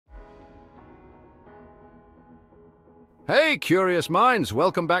Hey, curious minds,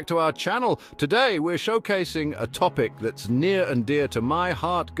 welcome back to our channel. Today, we're showcasing a topic that's near and dear to my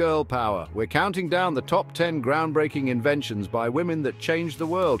heart, girl power. We're counting down the top 10 groundbreaking inventions by women that changed the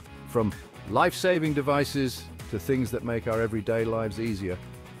world, from life-saving devices to things that make our everyday lives easier.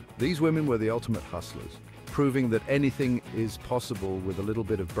 These women were the ultimate hustlers, proving that anything is possible with a little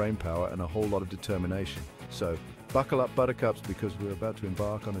bit of brain power and a whole lot of determination. So, buckle up, buttercups, because we're about to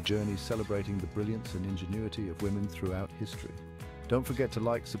embark on a journey celebrating the brilliance and ingenuity of women throughout history. Don't forget to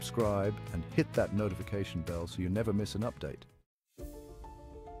like, subscribe, and hit that notification bell so you never miss an update.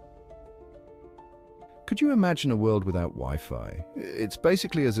 Could you imagine a world without Wi-Fi? It's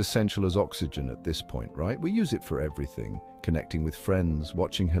basically as essential as oxygen at this point, right? We use it for everything, connecting with friends,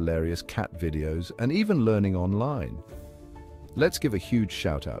 watching hilarious cat videos, and even learning online. Let's give a huge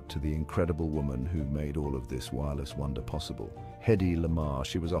shout out to the incredible woman who made all of this wireless wonder possible, Hedy Lamarr.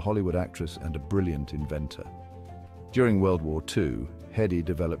 She was a Hollywood actress and a brilliant inventor. During World War II, Hedy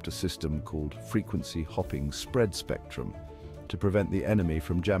developed a system called frequency hopping spread spectrum to prevent the enemy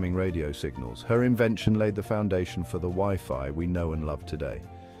from jamming radio signals. Her invention laid the foundation for the Wi-Fi we know and love today.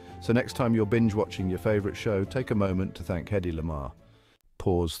 So next time you're binge watching your favorite show, take a moment to thank Hedy Lamarr.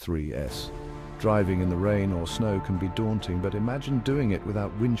 Pause 3S. Driving in the rain or snow can be daunting, but imagine doing it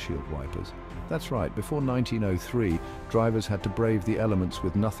without windshield wipers. That's right, before 1903, drivers had to brave the elements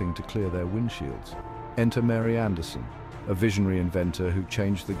with nothing to clear their windshields. Enter Mary Anderson, a visionary inventor who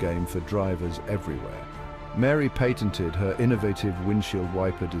changed the game for drivers everywhere. Mary patented her innovative windshield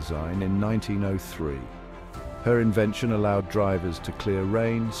wiper design in 1903. Her invention allowed drivers to clear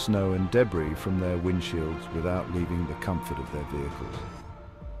rain, snow, and debris from their windshields without leaving the comfort of their vehicles.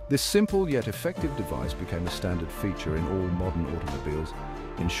 This simple yet effective device became a standard feature in all modern automobiles,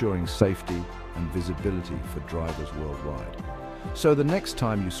 ensuring safety and visibility for drivers worldwide. So the next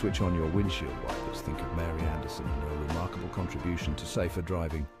time you switch on your windshield wipers, think of Mary Anderson and her remarkable contribution to safer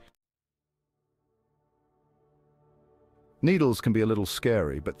driving. Needles can be a little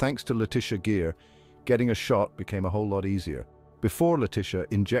scary, but thanks to Letitia Gear, getting a shot became a whole lot easier. Before Letitia,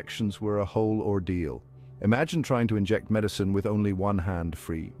 injections were a whole ordeal. Imagine trying to inject medicine with only one hand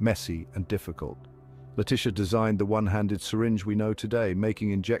free, messy, and difficult. Letitia designed the one-handed syringe we know today, making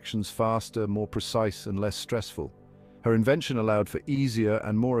injections faster, more precise, and less stressful. Her invention allowed for easier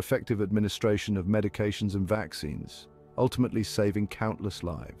and more effective administration of medications and vaccines, ultimately saving countless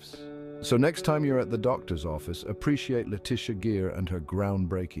lives. So next time you're at the doctor's office, appreciate Letitia Gear and her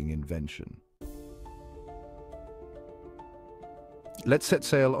groundbreaking invention. Let's set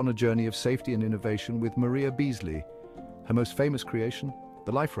sail on a journey of safety and innovation with Maria Beasley. Her most famous creation,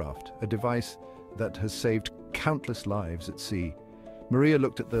 the life raft, a device that has saved countless lives at sea. Maria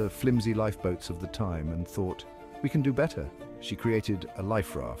looked at the flimsy lifeboats of the time and thought, we can do better. She created a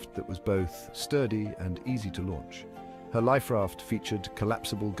life raft that was both sturdy and easy to launch. Her life raft featured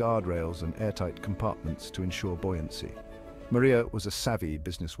collapsible guardrails and airtight compartments to ensure buoyancy. Maria was a savvy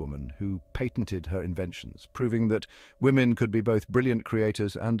businesswoman who patented her inventions, proving that women could be both brilliant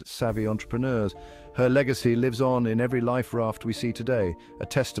creators and savvy entrepreneurs. Her legacy lives on in every life raft we see today, a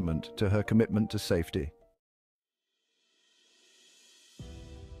testament to her commitment to safety.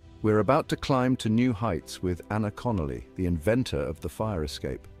 We're about to climb to new heights with Anna Connolly, the inventor of the fire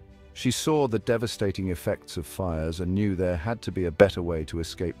escape. She saw the devastating effects of fires and knew there had to be a better way to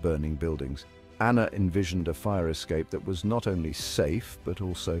escape burning buildings. Anna envisioned a fire escape that was not only safe, but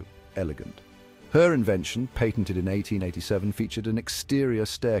also elegant. Her invention, patented in 1887, featured an exterior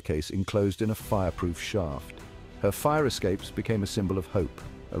staircase enclosed in a fireproof shaft. Her fire escapes became a symbol of hope,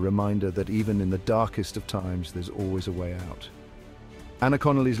 a reminder that even in the darkest of times, there's always a way out. Anna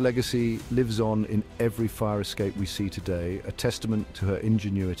Connolly's legacy lives on in every fire escape we see today, a testament to her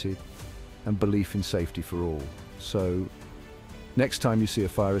ingenuity and belief in safety for all. So, next time you see a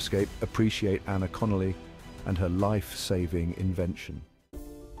fire escape, appreciate Anna Connolly and her life-saving invention.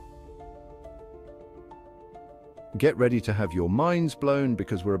 Get ready to have your minds blown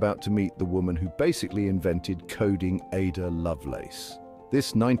because we're about to meet the woman who basically invented coding, Ada Lovelace.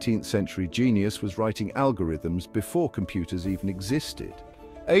 This 19th century genius was writing algorithms before computers even existed.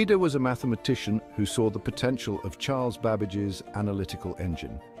 Ada was a mathematician who saw the potential of Charles Babbage's analytical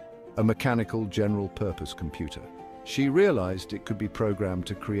engine, a mechanical general-purpose computer. She realized it could be programmed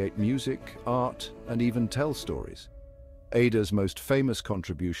to create music, art, and even tell stories. Ada's most famous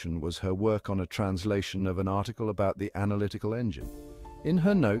contribution was her work on a translation of an article about the analytical engine. In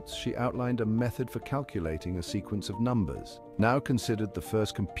her notes, she outlined a method for calculating a sequence of numbers, now considered the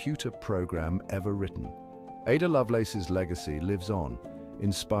first computer program ever written. Ada Lovelace's legacy lives on,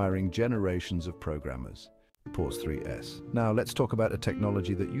 inspiring generations of programmers. Pause 3S. Now let's talk about a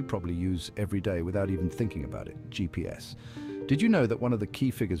technology that you probably use every day without even thinking about it, GPS. Did you know that one of the key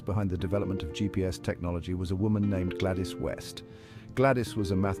figures behind the development of GPS technology was a woman named Gladys West? Gladys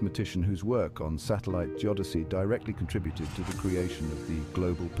was a mathematician whose work on satellite geodesy directly contributed to the creation of the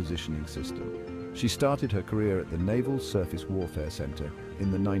global positioning system. She started her career at the Naval Surface Warfare Center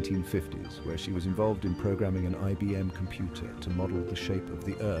in the 1950s, where she was involved in programming an IBM computer to model the shape of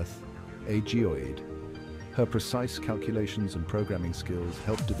the Earth, a geoid. Her precise calculations and programming skills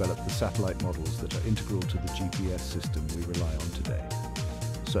helped develop the satellite models that are integral to the GPS system we rely on today.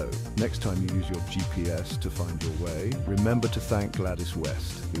 So, next time you use your GPS to find your way, remember to thank Gladys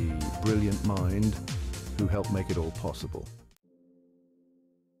West, the brilliant mind who helped make it all possible.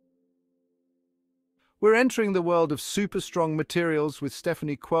 We're entering the world of super strong materials with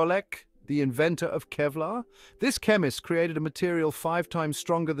Stephanie Kwolek, the inventor of Kevlar. This chemist created a material 5 times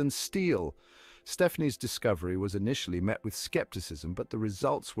stronger than steel. Stephanie's discovery was initially met with skepticism, but the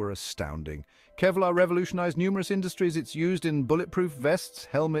results were astounding. Kevlar revolutionized numerous industries. It's used in bulletproof vests,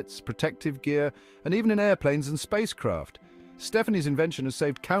 helmets, protective gear, and even in airplanes and spacecraft. Stephanie's invention has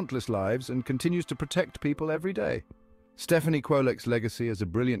saved countless lives and continues to protect people every day. Stephanie Kwolek's legacy as a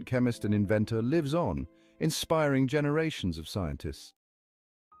brilliant chemist and inventor lives on, inspiring generations of scientists.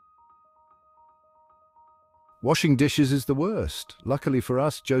 Washing dishes is the worst. Luckily for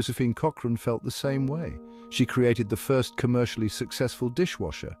us, Josephine Cochran felt the same way. She created the first commercially successful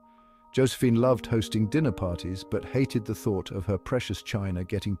dishwasher. Josephine loved hosting dinner parties, but hated the thought of her precious china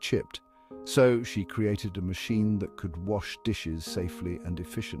getting chipped. So she created a machine that could wash dishes safely and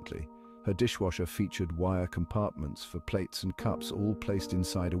efficiently. Her dishwasher featured wire compartments for plates and cups, all placed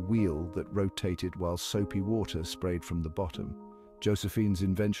inside a wheel that rotated while soapy water sprayed from the bottom. Josephine's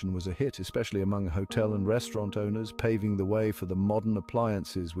invention was a hit, especially among hotel and restaurant owners, paving the way for the modern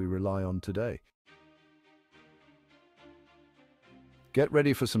appliances we rely on today. Get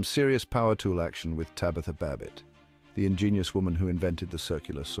ready for some serious power tool action with Tabitha Babbitt, the ingenious woman who invented the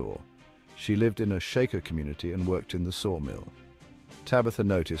circular saw. She lived in a shaker community and worked in the sawmill. Tabitha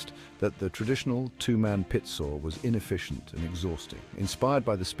noticed that the traditional 2-man pit saw was inefficient and exhausting. Inspired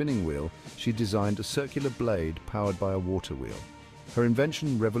by the spinning wheel, she designed a circular blade powered by a water wheel. Her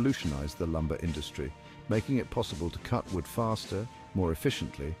invention revolutionized the lumber industry, making it possible to cut wood faster, more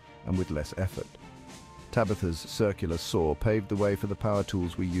efficiently, and with less effort. Tabitha's circular saw paved the way for the power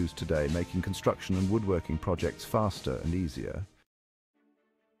tools we use today, making construction and woodworking projects faster and easier.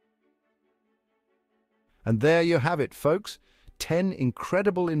 And there you have it, folks. 10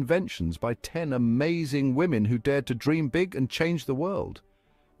 incredible inventions by 10 amazing women who dared to dream big and change the world.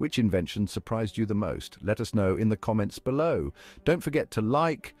 Which invention surprised you the most? Let us know in the comments below. Don't forget to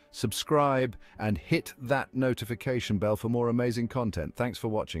like, subscribe, and hit that notification bell for more amazing content. Thanks for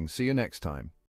watching. See you next time.